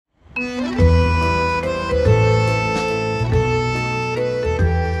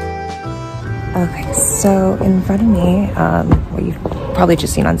Okay, so in front of me, what you've probably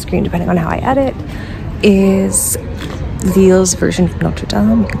just seen on screen, depending on how I edit, is Lille's version of Notre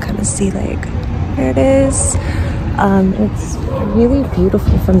Dame. You can kind of see like where it is. It's really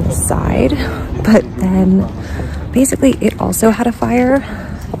beautiful from the side, but then basically it also had a fire,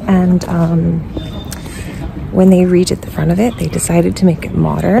 and when they redid the front of it, they decided to make it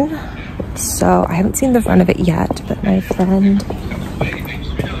modern. So I haven't seen the front of it yet, but my friend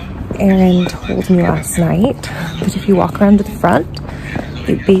Erin told me last night that if you walk around to the front,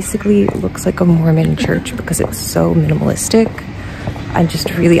 it basically looks like a Mormon church because it's so minimalistic and just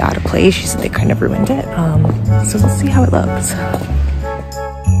really out of place. She said they kind of ruined it. So we'll see how it looks.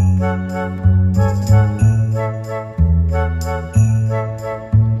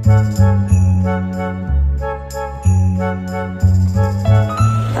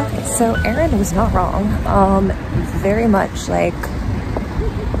 Okay, so Erin was not wrong. Very much like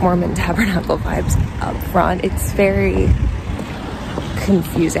Mormon tabernacle vibes up front. It's very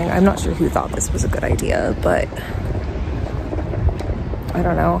confusing. I'm not sure who thought this was a good idea, but I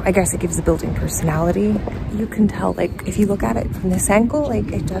don't know. I guess it gives the building personality. You can tell, like, if you look at it from this angle,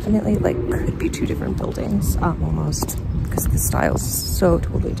 like, it definitely, like, could be two different buildings, almost, because the style's so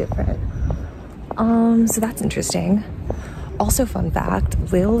totally different. So that's interesting. Also, fun fact,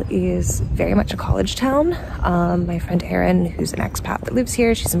 Lille is very much a college town. My friend Erin, who's an expat that lives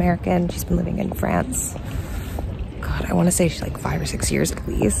here, she's American. She's been living in France. God, I want to say she's like 5 or 6 years at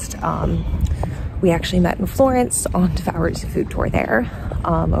least. We actually met in Florence on Devour's food tour there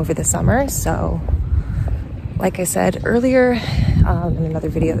over the summer. So, like I said earlier in another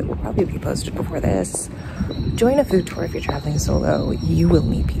video that will probably be posted before this, join a food tour if you're traveling solo. You will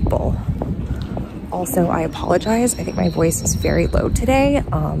meet people. Also, I apologize. I think my voice is very low today.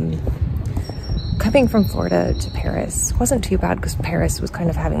 Coming from Florida to Paris wasn't too bad because Paris was kind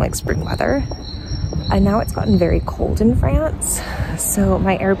of having like spring weather. And now it's gotten very cold in France. So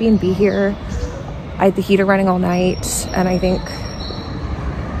my Airbnb here, I had the heater running all night, and I think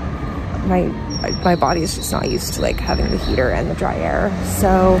my body is just not used to like having the heater and the dry air.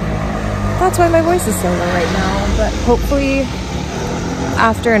 So that's why my voice is so low right now. But hopefully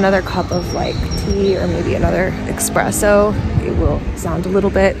after another cup of like tea or maybe another espresso, it will sound a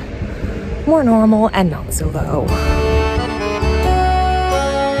little bit more normal and not so low.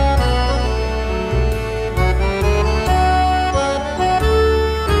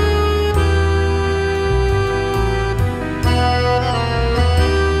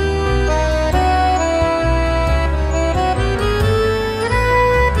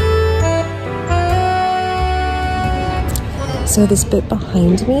 So this bit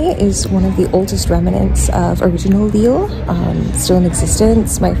behind me is one of the oldest remnants of original Lille, still in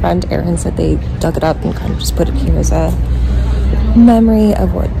existence. My friend Erin said they dug it up and kind of just put it here as a memory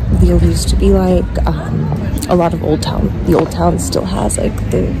of what Lille used to be like. A lot of the old town still has like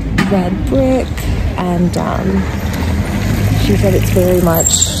the red brick, and she said it's very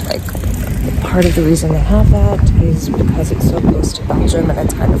much like part of the reason they have that is because it's so close to Belgium, and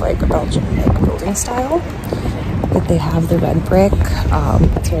it's kind of like a Belgian like building style. That they have the red brick.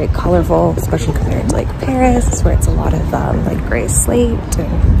 It's very colorful, especially compared to like Paris, where it's a lot of like gray slate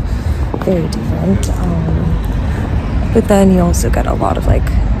and very different. But then you also get a lot of like,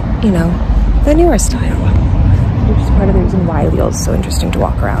 you know, the newer style, which is part of the reason why Lille is so interesting to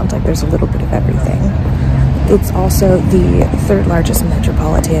walk around. Like there's a little bit of everything. It's also the third largest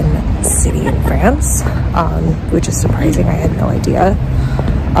metropolitan city in France, which is surprising. I had no idea.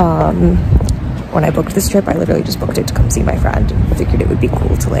 When I booked this trip, I literally just booked it to come see my friend and figured it would be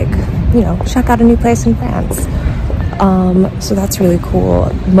cool to like, you know, check out a new place in France. So that's really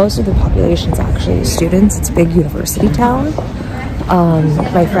cool. Most of the population is actually students. It's a big university town.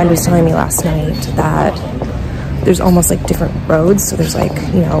 My friend was telling me last night that there's almost like different roads. So there's like,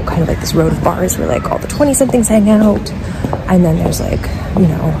 you know, kind of like this road of bars where like all the 20-somethings hang out. And then there's like, you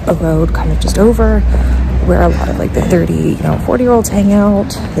know, a road kind of just over where a lot of like the 30, you know, 40-year-olds hang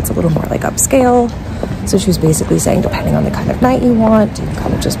out. It's a little more like upscale. So she was basically saying, depending on the kind of night you want, you can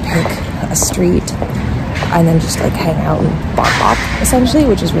kind of just pick a street and then just like hang out and bop essentially,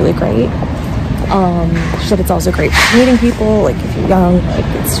 which is really great. She said it's also great for meeting people, like if you're young, like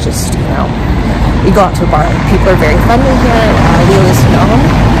it's just, you know, you go out to a bar and people are very friendly here. Lille is known,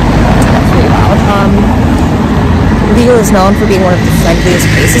 that's really loud. Lille is known for being one of the friendliest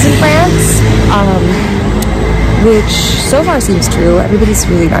places in France. Which so far seems true. Everybody's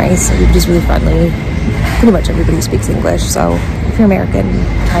really nice, everybody's really friendly. Pretty much everybody speaks English, so if you're American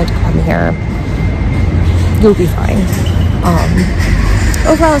trying to come here, you'll be fine.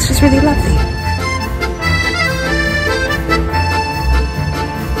 Overall, it's just really lovely.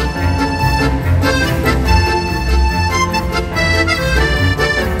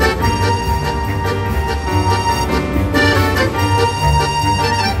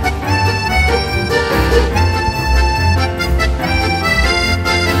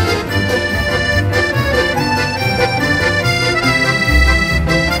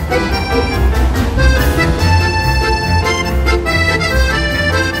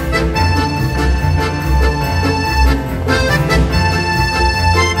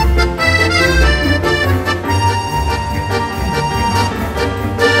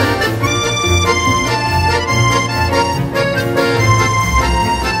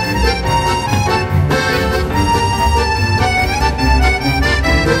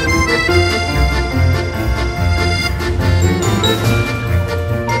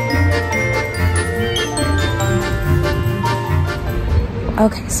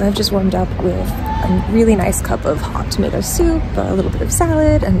 So I've just warmed up with a really nice cup of hot tomato soup, a little bit of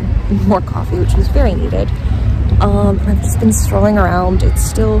salad, and more coffee, which was very needed. And I've just been strolling around. It's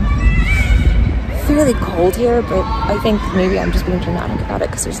still fairly cold here, but I think maybe I'm just being dramatic about it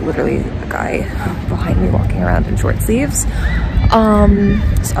because there's literally a guy behind me walking around in short sleeves. So I'm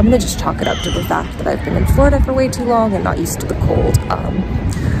gonna just chalk it up to the fact that I've been in Florida for way too long and not used to the cold.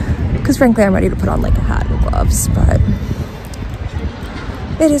 Because frankly, I'm ready to put on like a hat and gloves, but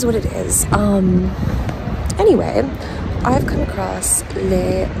it is what it is. Anyway, I've come across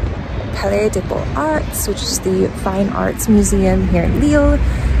Le Palais des Beaux-Arts, which is the Fine Arts Museum here in Lille.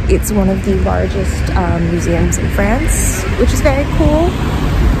 It's one of the largest museums in France, which is very cool.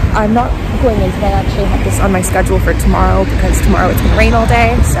 I'm not going in today. I actually have this on my schedule for tomorrow because tomorrow it's going to rain all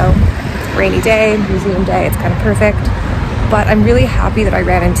day. So rainy day, museum day, it's kind of perfect. But I'm really happy that I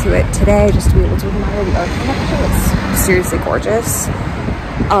ran into it today just to be able to admire the architecture. It's seriously gorgeous.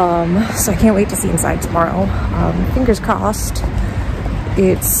 So I can't wait to see inside tomorrow. Fingers crossed.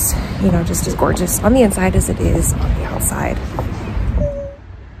 It's, you know, just as gorgeous on the inside as it is on the outside.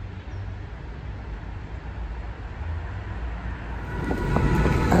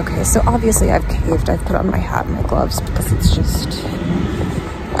 Okay, so obviously I've caved. I've put on my hat and my gloves because it's just,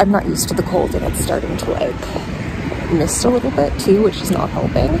 I'm not used to the cold and it's starting to like mist a little bit too, which is not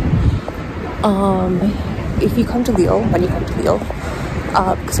helping. If you come to Lille, when you come to Lille,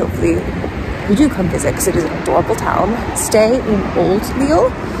 because hopefully you do come visit because it is an adorable town, stay in Old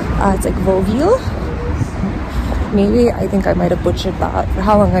Lille. It's like Vauville. Maybe, I think I might have butchered that. For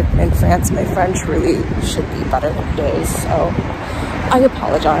how long I've been in France, my French really should be better than it is, so I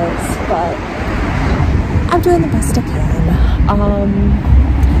apologize, but I'm doing the best I can.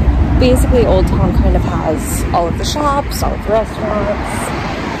 Basically, Old Town kind of has all of the shops, all of the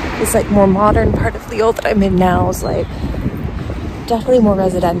restaurants. This like more modern part of Lille that I'm in now is like definitely more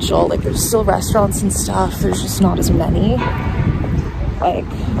residential. Like there's still restaurants and stuff, there's just not as many. Like,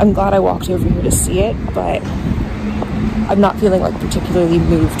 I'm glad I walked over here to see it, but I'm not feeling like particularly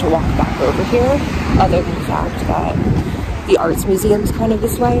moved to walk back over here, other than the fact that the Arts Museum's kind of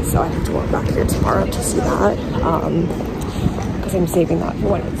this way, so I have to walk back here tomorrow to see that, because I'm saving that for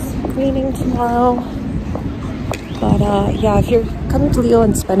when it's raining tomorrow. But yeah, if you're coming to Lille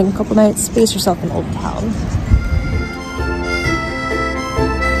and spending a couple nights, space yourself in Old Town.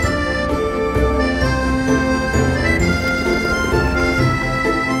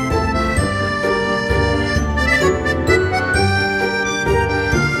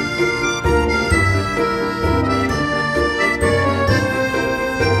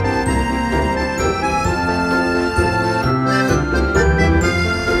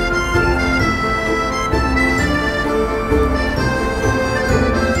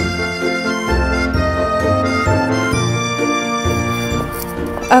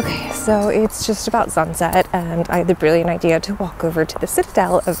 Okay, so it's just about sunset and I had the brilliant idea to walk over to the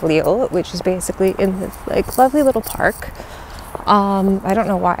Citadel of Lille, which is basically in this like lovely little park. I don't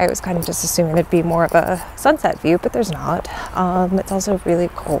know why, I was kind of just assuming it'd be more of a sunset view, but there's not. It's also really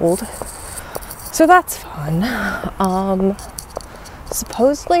cold, so that's fun.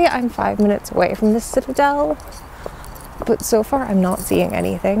 Supposedly I'm 5 minutes away from the Citadel, but so far I'm not seeing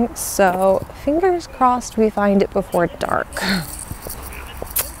anything, so fingers crossed we find it before dark.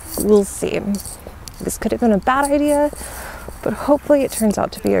 We'll see. This could have been a bad idea, but hopefully it turns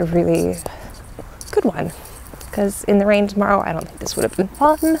out to be a really good one, because in the rain tomorrow I don't think this would have been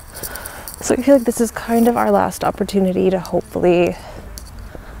fun. So I feel like this is kind of our last opportunity to hopefully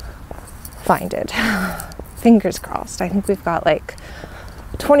find it. Fingers crossed. I think we've got like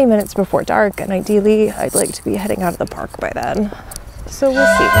 20 minutes before dark, and ideally I'd like to be heading out of the park by then. So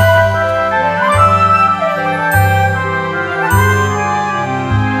we'll see.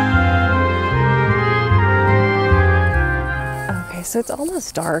 So it's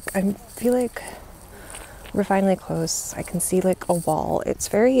almost dark. I feel like we're finally close. I can see like a wall. It's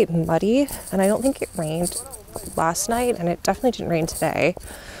very muddy, and I don't think it rained last night, and it definitely didn't rain today.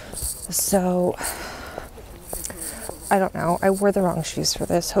 So I don't know. I wore the wrong shoes for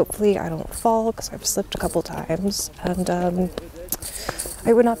this. Hopefully I don't fall because I've slipped a couple times, and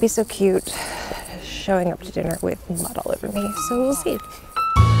I would not be so cute showing up to dinner with mud all over me. So we'll see.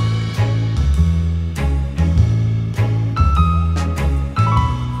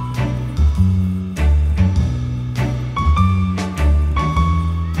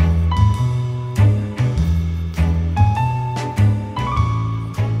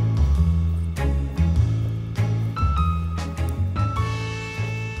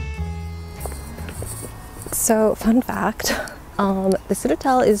 So, fun fact, the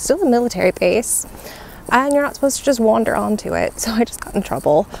Citadel is still a military base, and you're not supposed to just wander onto it. So I just got in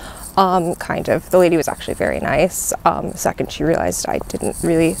trouble, kind of. The lady was actually very nice. The second she realized I didn't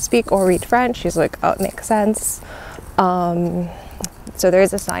really speak or read French, she's like, oh, it makes sense. So there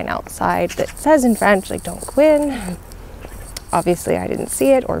is a sign outside that says in French, like, don't go in. Obviously I didn't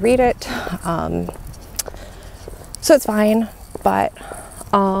see it or read it, so it's fine. But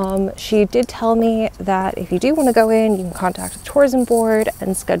she did tell me that if you do want to go in, you can contact the tourism board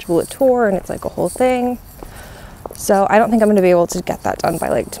and schedule a tour, and it's like a whole thing. So I don't think I'm going to be able to get that done by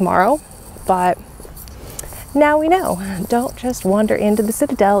like tomorrow, but now we know. Don't just wander into the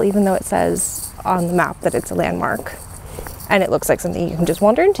Citadel, even though it says on the map that it's a landmark and it looks like something you can just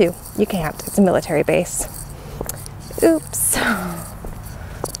wander into. You can't. It's a military base. Oops.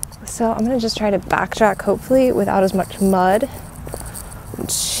 So I'm going to just try to backtrack, hopefully without as much mud,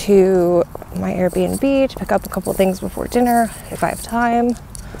 to my Airbnb to pick up a couple things before dinner if I have time.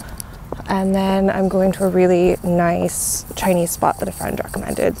 And then I'm going to a really nice Chinese spot that a friend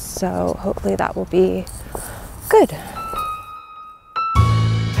recommended, so hopefully that will be good.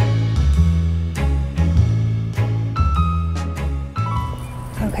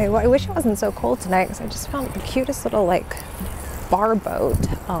 Okay, well, I wish it wasn't so cold tonight because I just found the cutest little like bar boat,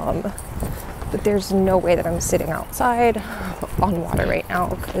 but there's no way that I'm sitting outside on water right now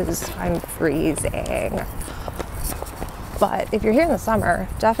because I'm freezing. But if you're here in the summer,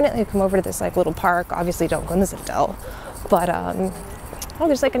 definitely come over to this like little park. Obviously don't go in the Citadel, but oh,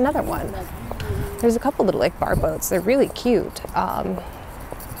 there's like another one. There's a couple little like bar boats. They're really cute.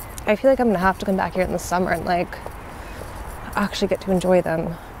 I feel like I'm gonna have to come back here in the summer and like actually get to enjoy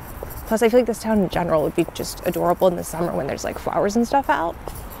them. Plus I feel like this town in general would be just adorable in the summer when there's like flowers and stuff out.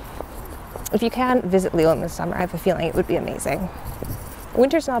 If you can, visit Lille in the summer. I have a feeling it would be amazing.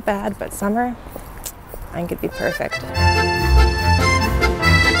 Winter's not bad, but summer, I think it'd be perfect.